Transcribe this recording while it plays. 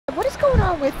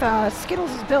on with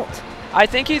Skittles' build? I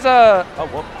think he's a. Oh,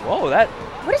 whoa, that.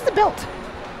 What is the build?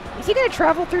 Is he gonna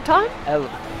travel through time?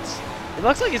 It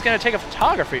looks like he's gonna take a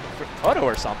photography photo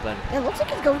or something. It looks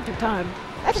like he's going through time.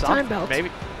 That's a time belt.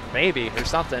 Maybe or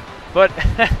something. But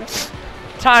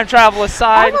time travel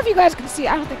aside. I don't know if you guys can see.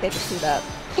 I don't think they can see that.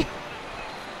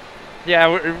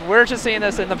 Yeah, we're just seeing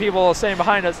this, and the people saying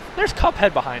behind us. There's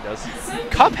Cuphead behind us.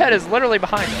 Cuphead is literally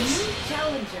behind us.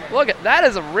 Look at that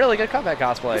is a really good Cuphead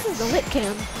cosplay. This is a lit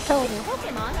cam. I'm telling you.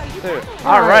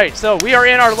 All right, so we are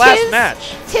in our last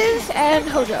match. TiZ and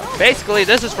Hojo. Basically,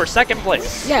 this is for second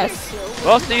place. Yes.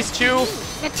 Both these two.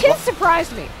 And TiZ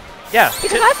surprised me. Yeah.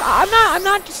 Because I'm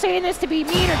not just saying this to be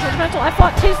mean or judgmental. I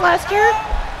fought TiZ last year,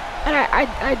 and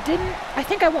I didn't. I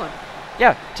think I won.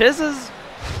 Yeah, TiZ.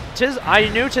 I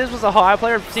knew TiZ was a high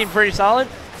player. Seemed pretty solid.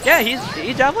 Yeah, he's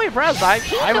definitely impressed.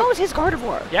 He knows his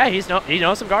Gardevoir. Yeah, he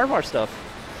knows some Gardevoir stuff.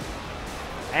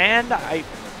 And I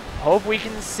hope we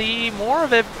can see more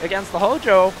of it against the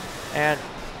Hojo. And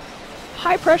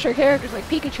high pressure characters like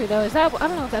Pikachu, though, is that? I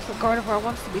don't know if that's what Gardevoir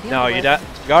wants to be doing. No,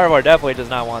 Gardevoir definitely does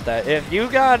not want that. If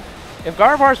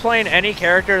Gardevoir's playing any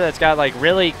character that's got like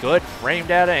really good frame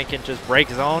data and can just break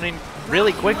zoning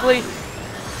really quickly,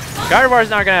 Gardevoir's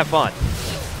not gonna have fun.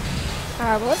 All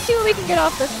right, well, let's see what we can get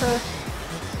off this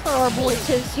for our boy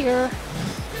TiZ here.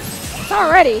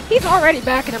 He's already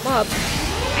backing him up.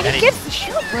 And he gets the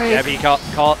shield break. Yeah, but he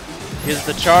uses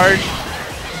the charge.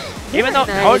 Even though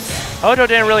Hojo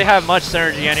didn't really have much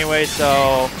synergy anyway,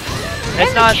 so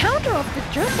it's not. Counter off the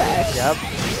jump back. Yep.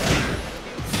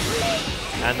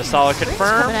 And the solid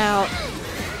confirm. Coming out.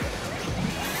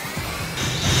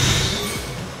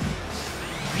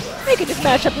 Making this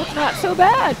matchup look not so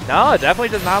bad. No, it definitely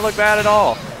does not look bad at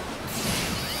all.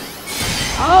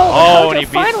 Oh, and he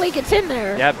finally gets in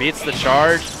there. Yeah, beats the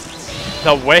charge.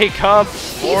 The wake up.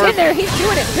 He's in there. He's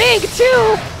doing it big,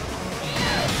 too.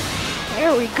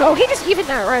 There we go. He just evened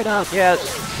that right up. Yeah,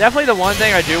 definitely the one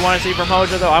thing I do want to see from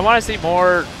Hojo, though. I want to see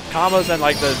more combos than,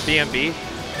 like, the BMB.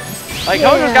 Like,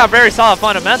 Hojo's got very solid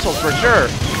fundamentals, for sure.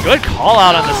 Good call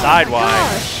out on the side Y.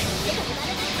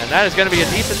 And that is going to be a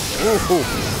decent... Ooh.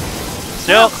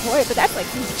 Still. Not quite, but that's like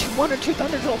 1 or 2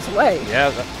 Thunder Jolts away.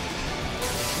 Yeah.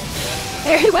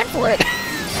 There, he went for it.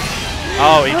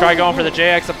 Oh, he tried going for the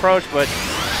JX approach, but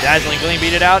Dazzling Gleam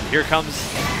beat it out. Here comes...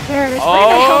 There it is.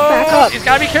 Back up. He's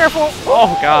got to be careful.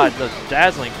 Oh, God, the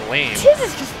Dazzling Gleam. TiZ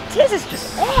is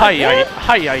just on, Hi.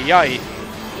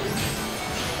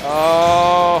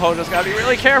 Oh, Hojo's got to be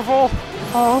really careful.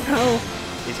 Oh, no.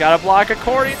 He's got to block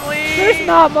accordingly. There's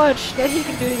not much that he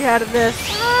can do to get out of this.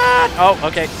 Oh,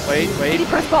 okay. Wait. Did he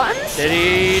press buttons? Did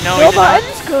he? No, he did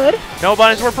buttons. Not. Good. No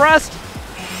buttons were pressed.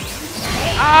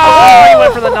 Oh, he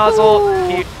went for the nuzzle.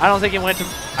 I don't think he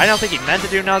meant to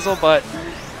do nuzzle, but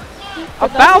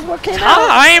about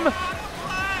time.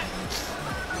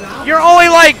 You're only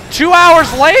like 2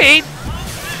 hours late.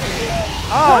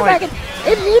 Oh my.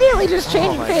 Immediately just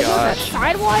changing phase. That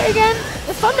side Y again.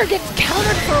 The Thunder gets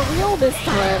countered for real this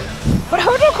time. But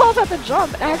Hojo calls out the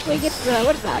jump and actually gets the,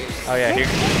 what is that? Oh yeah, here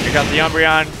comes the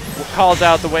Umbreon. Calls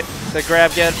out the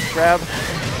grab.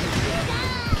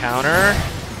 Counter.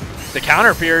 The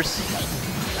counter pierce.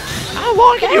 How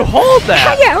long can you hold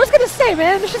that? Yeah, I was going to say,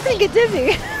 man, it's just going to get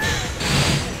dizzy.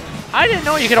 I didn't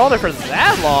know you could hold it for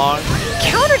that long.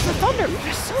 Counters the Thunder.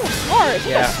 They're so smart. It's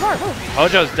a smart move.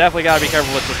 Hojo's definitely got to be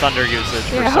careful with the Thunder usage.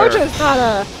 Yeah, Hojo's not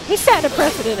a... He's setting a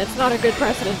precedent. It's not a good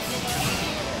precedent.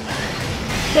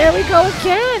 There we go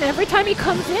again. Every time he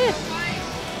comes in.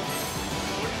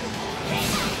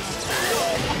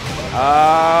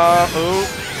 Ooh.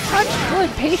 Such good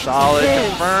patience. Solid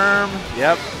confirm.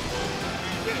 Yep.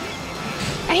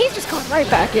 And he's just going right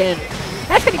back in.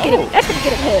 That's gonna get him. That's gonna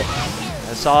get him hit.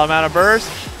 A solid amount of burst.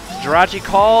 Jirachi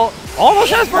call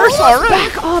almost has burst already.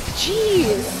 Back up,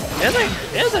 jeez.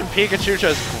 Isn't Pikachu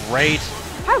just great?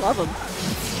 I love him.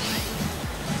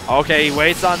 Okay, he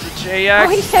waits on the JX. Oh,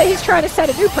 he's trying to set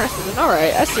a new precedent. All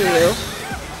right, I see you.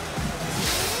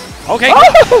 Okay.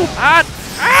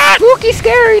 Oh! Spooky,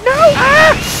 scary. No.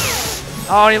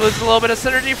 Oh, he loses a little bit of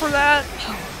synergy for that.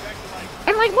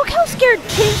 And like, look how scared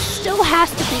TiZ still has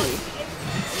to be.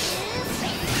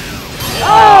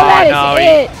 Oh, that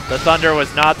is it. The Thunder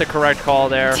was not the correct call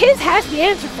there. TiZ has the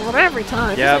answer for him every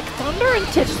time. Yep. He's like Thunder, and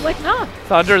TiZ is like, nah.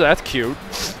 Thunder, that's cute.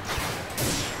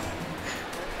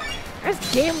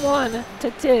 That's game 1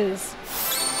 to TiZ.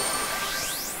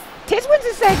 TiZ wins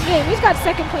the second game. He's got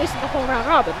second place in the whole round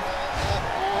robin.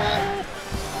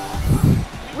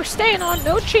 We're staying on,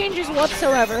 no changes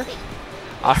whatsoever.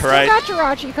 All right. Still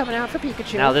got Jirachi coming out for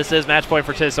Pikachu. Now this is match point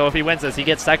for TiZ, so if he wins this, he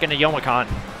gets second to Youmacon.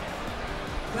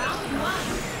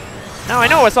 Now I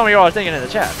know what some of you are thinking in the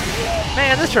chat.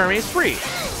 Man, this tournament is free.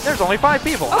 There's only 5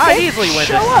 people. Okay, I easily win this.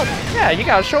 Show up. Yeah, you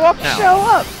gotta show up now. Show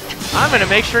up. I'm gonna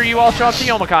make sure you all show up to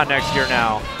Youmacon next year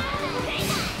now.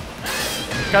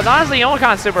 Because honestly,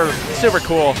 Youmacon's super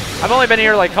cool. I've only been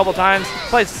here like a couple times. This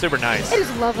place is super nice. It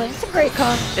is lovely. It's a great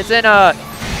con. It's in the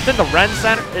Ren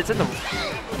Center. It's in the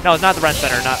no, it's not the Ren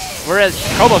Center. We're at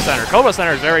Kobo Center. Kobo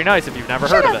Center is very nice if you've never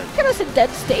heard of it. Get us in Dead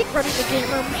State running the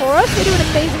game room for us. They do an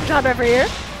amazing job every year.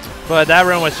 But that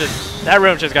room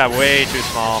just got way too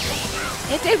small.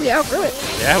 It did. We outgrew it.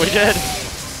 Yeah, we did.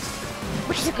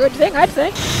 Which is a good thing, I'd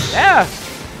think. Yeah.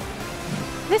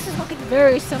 This is looking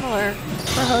very similar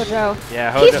for Hojo.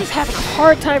 Yeah, Hojo. He's just having a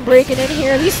hard time breaking in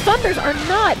here. These thunders are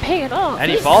not paying off.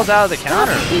 And he falls out of the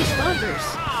counter. These thunders.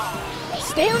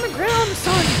 Stay on the ground,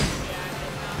 son.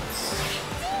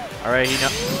 All right, he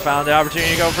found the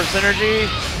opportunity to go for synergy.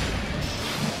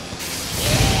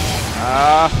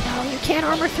 No, you can't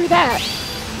armor through that.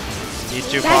 He's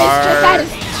too far. That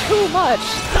is too much.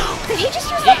 Did he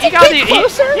just use that to get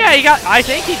closer? I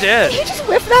think he did. Did he just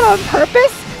whiff that on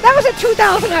purpose? That was a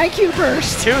 2,000 IQ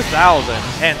burst.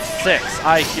 2006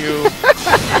 IQ.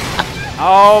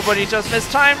 Oh, but he just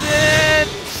mistimed it.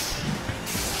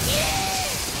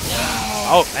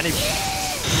 Oh, and he...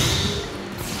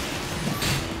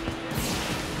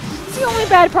 It's the only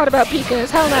bad part about Pika is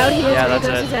how loud he is when he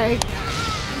does his egg.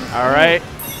 All right,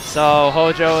 so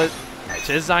Hojo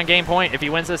is on game point. If he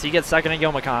wins this, he gets second in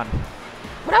Youmacon.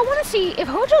 But I want to see if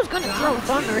Hojo's going to throw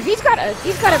Thunder. He's got to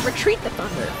retreat the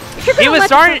Thunder. If you're going to let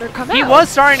the Thunder come out. He was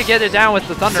starting to get it down with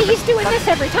the Thunder. See, he's doing this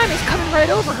every time. He's coming right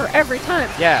over her every time.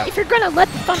 Yeah. If you're going to let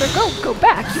the Thunder go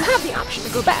back. You have the option to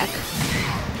go back.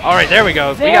 All right, there we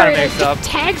go. We got him mixed up.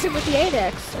 Tags him with the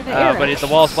 8X. Or the but the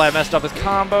wall splat messed up his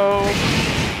combo.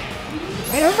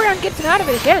 And Umbreon gets it out of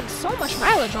it again. So much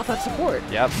mileage off that support.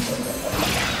 Yep.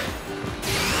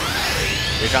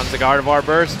 Here comes the Gardevoir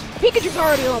burst. Pikachu's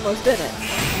already almost in it.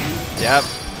 Yep.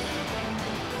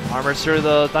 Armors through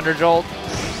the Thunder Jolt.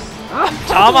 Oh,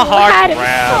 Tomahawk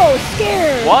grab. So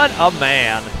scared. What a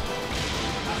man.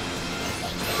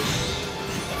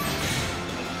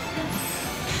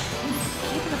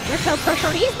 Keeping the projectile pressure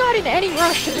on. He's not in any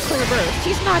rush to declare burst.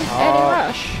 He's not in any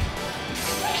rush.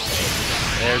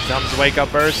 There's Dumb's wake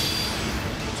up burst.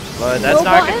 But that's no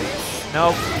not buttons? good.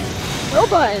 Nope. No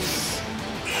buttons.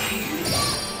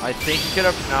 I think he could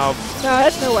have. No. No,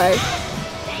 that's no way.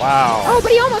 Wow. Oh,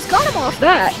 but he almost got him off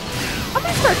that. I'm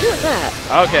going to start doing that.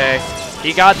 Okay.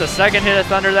 He got the second hit of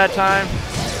Thunder that time.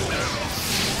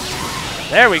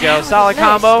 There we go. Solid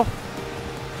combo.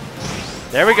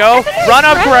 There we go. Run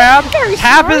up grab.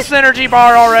 Half his synergy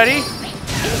bar already.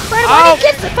 Incredible. Oh. He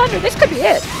gets the Thunder. This could be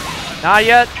it. Not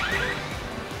yet.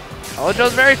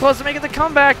 Hojo's very close to making the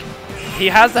comeback. He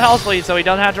has the health lead, so he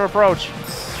doesn't have to approach.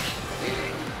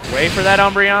 Wait for that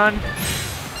Umbreon.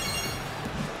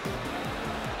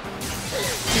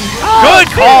 Oh, good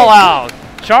call out.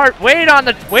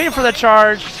 Wait for the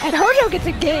charge. And Hojo gets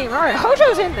a game. All right,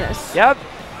 Hojo's in this. Yep.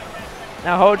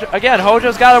 Now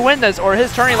Hojo's got to win this, or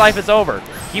his tourney life is over.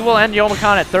 He will end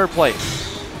Youmacon at 3rd place.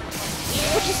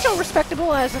 Which is still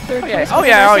respectable as a 3rd place. Oh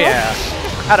yeah.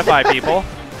 Out of 5 people.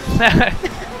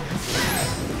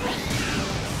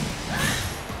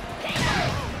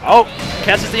 Oh,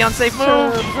 catches the unsafe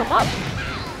move. From up.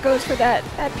 Goes for that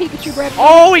Pikachu bread.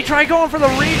 Oh, he tried going for the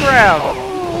re-grab.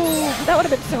 Oh, that would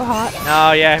have been so hot.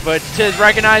 Oh, yeah, but TiZ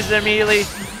recognized it immediately.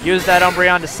 Used that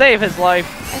Umbreon to save his life.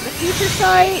 And the future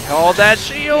sight. Hold that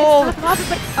shield.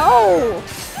 Oh.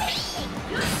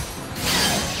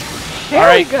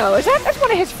 There we go. That's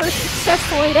one of his first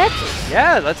successful 8Xs.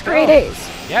 Yeah, let's go. Grade A's.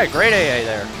 Yeah, grade AA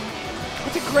there.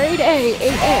 It's a grade A,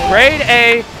 8A. Grade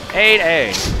A,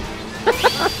 8A.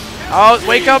 Oh,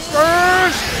 wake up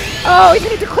first! Oh, he's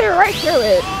going to clear right through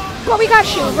it. Well, we got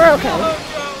shield. We're okay.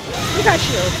 We got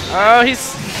shield. Oh,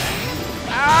 he's...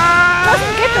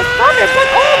 Doesn't get the Thunder, but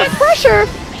oh, the pressure!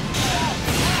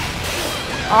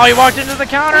 Oh, he walked into the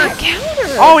counter.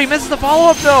 Counter! Oh, he misses the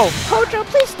follow-up, though. Hojo,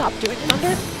 please stop doing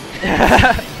Thunder.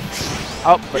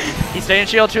 Oh, but he stayed in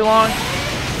shield too long.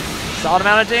 Solid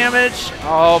amount of damage.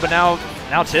 Oh, but now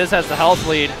TiZ has the health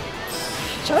lead.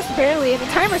 Just barely, and the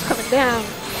timer's coming down.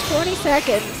 20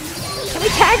 seconds. Can we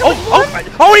tag him with one?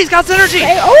 Oh, he's got synergy!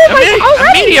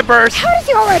 Immediate burst! How does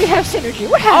he already have synergy?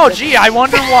 What happened? Oh, gee, I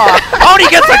wonder why. Oh, and he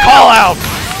gets the call out!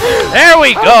 There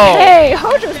we go! Hey,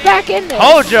 Hojo's back in there.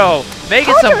 Hojo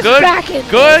making some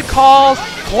good calls,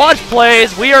 clutch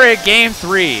plays. We are at game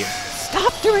 3.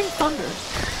 Stop doing Thunder.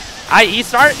 He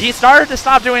started to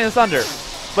stop doing the Thunder,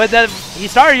 but then he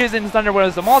started using the Thunder when it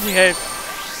was the multi-hit.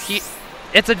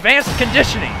 It's advanced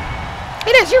conditioning.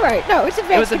 It is, you're right. No, it's advanced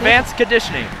conditioning. It was advanced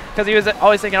conditioning. Because he was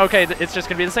always thinking, okay, it's just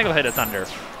going to be the single hit of Thunder.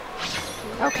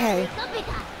 Okay.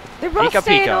 They're both Pika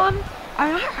staying Pika. on.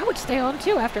 I would stay on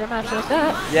too after a match like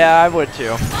that. Yeah, I would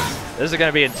too. This is going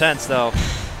to be intense, though.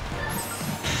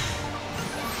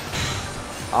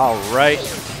 All right.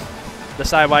 The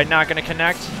side wide not going to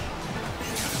connect.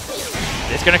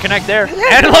 It's going to connect there.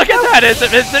 Yeah, And look at that.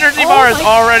 His energy bar is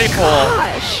already full.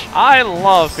 Gosh. I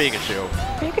love Pikachu.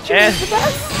 Pikachu is the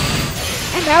best.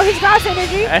 And now he's got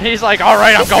energy. And he's like, all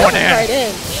right, I'm going in. Right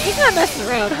in. He's not messing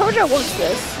around. Hojo wants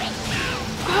this.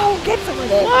 Oh, get some of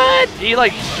it. What? He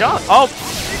like jumped. Oh.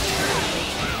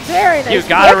 Very nice. You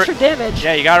gotta extra damage.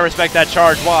 Yeah, you got to respect that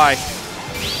charge. Why?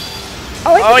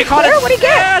 Oh, he caught it. What'd he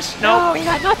get? Yes. No, he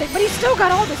got nothing, but he still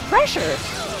got all this pressure.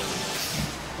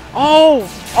 Oh,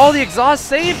 the exhaust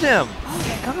saved him.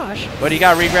 Oh my gosh. But he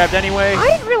got re-grabbed anyway. I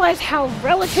didn't realize how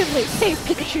relatively safe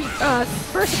Pikachu's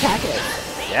burst attack is.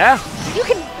 Yeah. You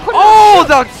can put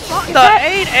the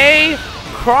 8A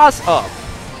cross up.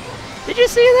 Did you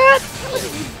see that? That was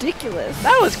ridiculous.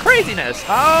 That was craziness.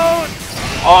 Oh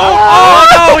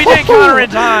no, he didn't counter in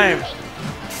time.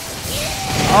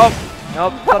 Oh,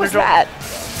 nope. What was that?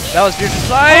 That was Future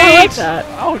Sight. I like that.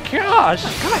 Oh gosh.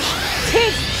 Oh gosh,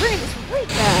 TiZ bringing this right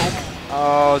back.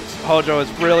 Oh, Hojo is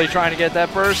really trying to get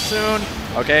that burst soon.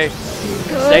 Okay.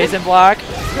 Good. Stays in block.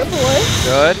 Good boy.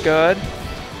 Good, good.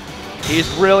 He's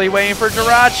really waiting for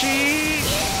Jirachi.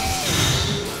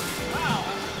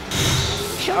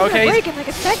 Okay. Break in like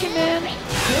a second, man.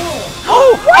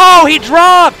 Oh, he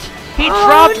dropped. He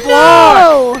dropped block.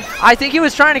 No. I think he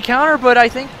was trying to counter, but I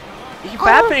think he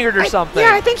fat fingered or something.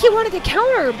 Yeah, I think he wanted to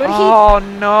counter, but oh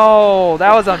no,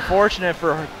 that was unfortunate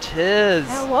for TiZ.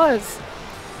 That was.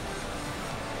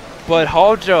 But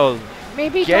Hojo,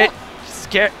 maybe get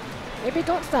scared. Maybe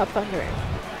don't stop thundering.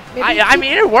 I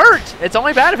mean, it worked. It's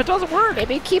only bad if it doesn't work.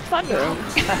 Maybe keep thundering.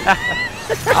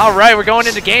 All right, we're going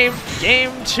into game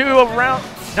 2 of round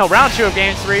 2 of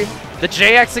game 3. The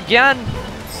JX again.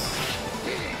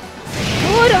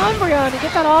 Good Umbreon to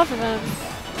get that off of him.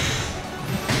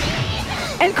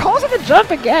 And calls it a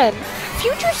jump again.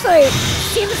 Future Sight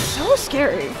seems so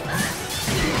scary.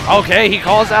 Okay, he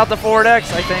calls out the forward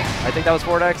X, I think. I think that was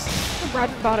forward X.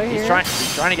 He's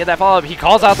trying to get that follow-up. He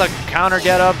calls out the counter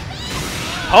get-up.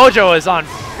 Hojo is got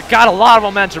a lot of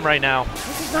momentum right now.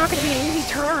 This is not going to be an easy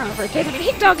turnaround for TiZ. I mean,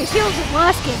 he dug his heels in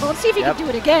last game, but let's see if he can do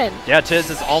it again. Yeah, TiZ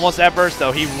is almost at burst,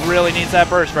 though. He really needs that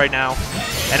burst right now.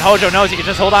 And Hojo knows he can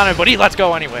just hold on to it, but he lets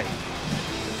go anyway.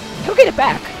 He'll get it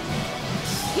back.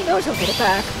 He knows he'll get it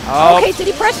back. Oh. Okay, did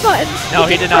he press buttons? No,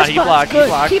 he did not. He blocked. Good. He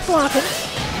blocked. Keep blocking.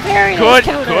 Very nice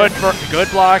counter. Good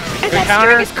block. And good that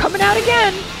counter. string is coming out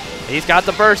again. He's got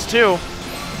the burst, too.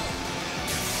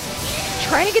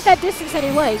 Trying to get that distance that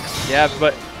he likes. Yeah,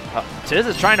 but TiZ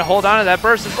is trying to hold on to that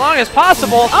burst as long as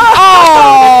possible.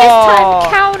 Oh!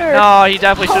 This time counter. No, he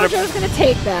definitely should have. Hojo's going to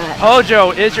take that.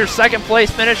 Hojo is your second place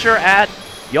finisher at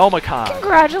Youmacon.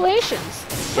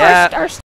 Congratulations. Yeah. Our